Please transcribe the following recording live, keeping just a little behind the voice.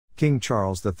King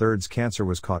Charles III's cancer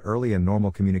was caught early and normal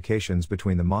communications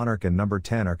between the monarch and number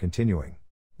 10 are continuing,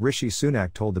 Rishi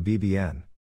Sunak told the BNN.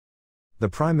 The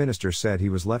Prime Minister said he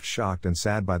was left shocked and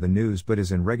sad by the news but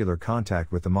is in regular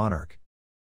contact with the monarch.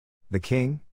 The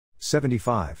King,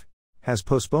 75, has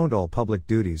postponed all public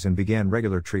duties and began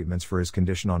regular treatments for his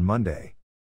condition on Monday.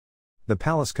 The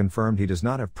palace confirmed he does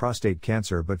not have prostate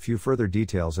cancer, but few further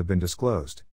details have been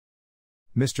disclosed.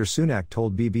 Mr. Sunak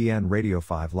told BNN Radio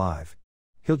 5 Live,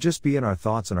 "He'll just be in our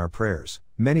thoughts and our prayers.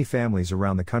 Many families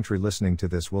around the country listening to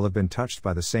this will have been touched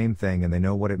by the same thing and they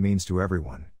know what it means to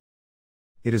everyone."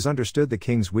 It is understood the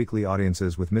King's weekly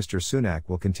audiences with Mr. Sunak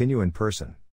will continue in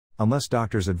person, unless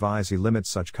doctors advise he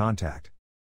limits such contact.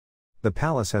 The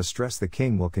palace has stressed the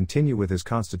King will continue with his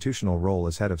constitutional role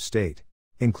as head of state,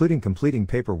 including completing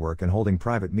paperwork and holding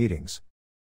private meetings.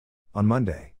 On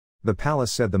Monday, the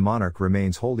palace said the monarch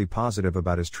remains wholly positive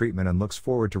about his treatment and looks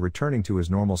forward to returning to his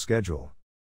normal schedule.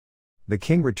 The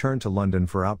King returned to London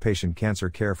for outpatient cancer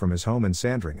care from his home in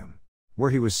Sandringham,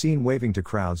 where he was seen waving to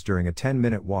crowds during a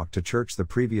 10-minute walk to church the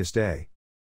previous day.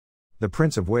 The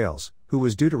Prince of Wales, who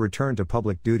was due to return to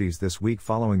public duties this week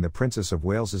following the Princess of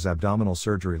Wales's abdominal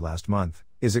surgery last month,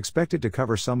 is expected to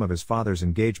cover some of his father's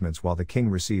engagements while the King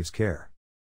receives care.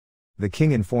 The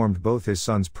King informed both his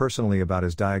sons personally about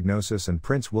his diagnosis, and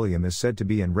Prince William is said to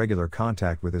be in regular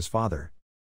contact with his father.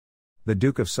 The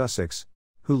Duke of Sussex,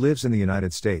 who lives in the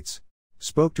United States,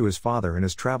 spoke to his father and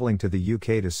is traveling to the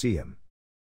UK to see him.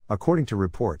 According to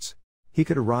reports, he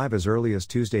could arrive as early as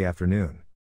Tuesday afternoon.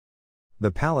 The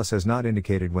palace has not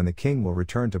indicated when the King will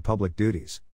return to public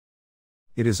duties.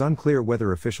 It is unclear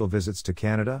whether official visits to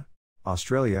Canada,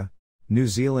 Australia, New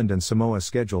Zealand and Samoa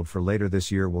scheduled for later this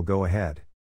year will go ahead.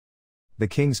 The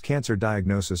King's cancer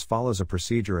diagnosis follows a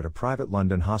procedure at a private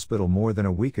London hospital more than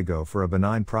a week ago for a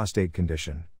benign prostate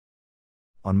condition.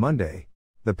 On Monday,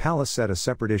 the palace said a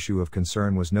separate issue of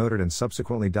concern was noted and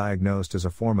subsequently diagnosed as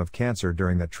a form of cancer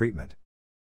during that treatment.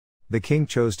 The King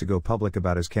chose to go public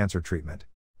about his cancer treatment,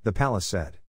 the palace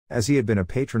said, as he had been a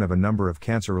patron of a number of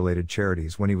cancer-related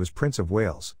charities when he was Prince of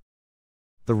Wales.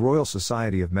 The Royal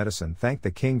Society of Medicine thanked the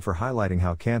King for highlighting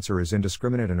how cancer is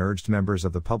indiscriminate and urged members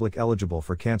of the public eligible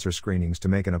for cancer screenings to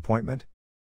make an appointment.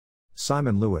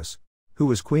 Simon Lewis, who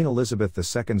was Queen Elizabeth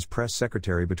II's press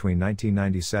secretary between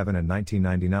 1997 and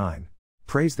 1999,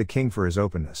 praised the King for his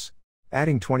openness,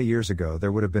 adding 20 years ago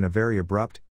there would have been a very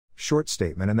abrupt, short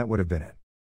statement and that would have been it.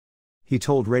 He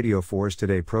told Radio 4's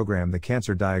Today program the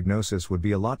cancer diagnosis would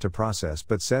be a lot to process,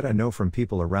 but said, "I know from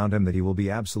people around him that he will be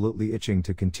absolutely itching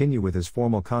to continue with his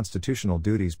formal constitutional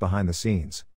duties behind the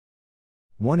scenes."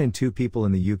 1 in 2 people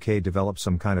in the UK develop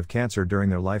some kind of cancer during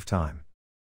their lifetime.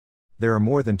 There are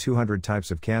more than 200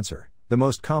 types of cancer. The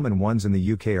most common ones in the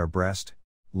UK are breast,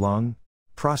 lung,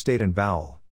 prostate and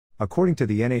bowel, according to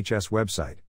the NHS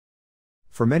website.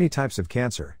 For many types of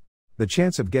cancer, the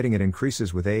chance of getting it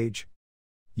increases with age.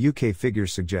 UK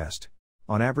figures suggest,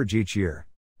 on average each year,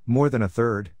 more than a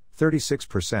third,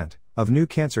 36%, of new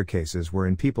cancer cases were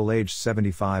in people aged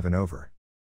 75 and over.